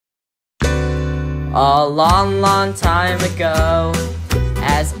A long, long time ago,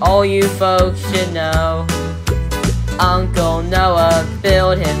 as all you folks should know, Uncle Noah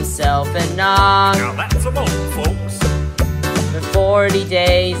built himself an ark. Now that's a boat, folks. For 40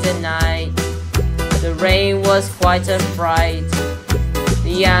 days and nights, the rain was quite a fright.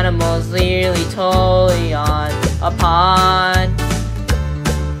 The animals nearly totally on a pond.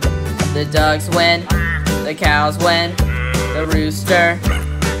 The ducks went, the cows went, the rooster,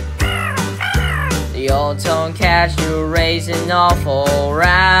 the old tone cashew raised an awful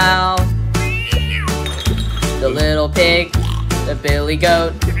row. The little pig, the billy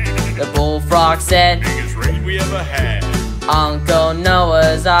goat, the bullfrog said, Biggest rain we ever had. Uncle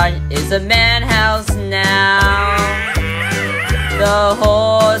Noah's Ark is a man house now. The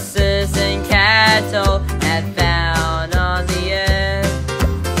horses and cattle had found on the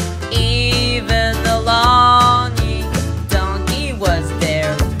earth. Even the lonely donkey was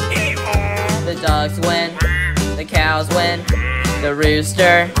there. The dogs went, the cows went, the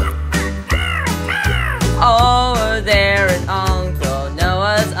rooster over there in Uncle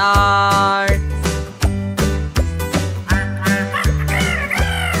Noah's Ark.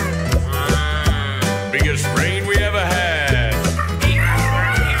 Biggest rain we ever had.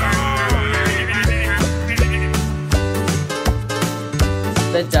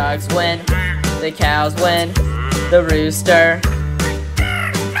 The dogs went, the cows went, the rooster,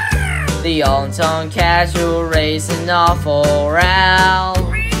 the old tone cashew raised an awful row.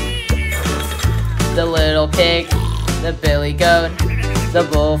 The little pig, the billy goat, the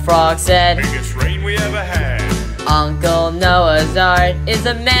bullfrog said, Biggest rain we ever had. Uncle Noah's Ark is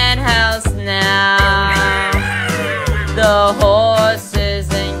a man house now. The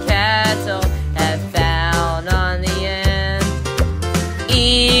horses and cattle have found on the end.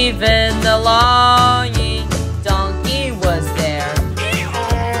 Even the longing donkey was there.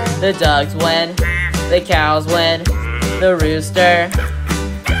 The ducks went, the cows went, the rooster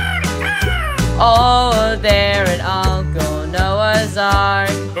over there in Uncle Noah's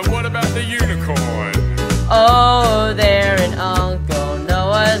Ark. But what about the unicorn? Oh, there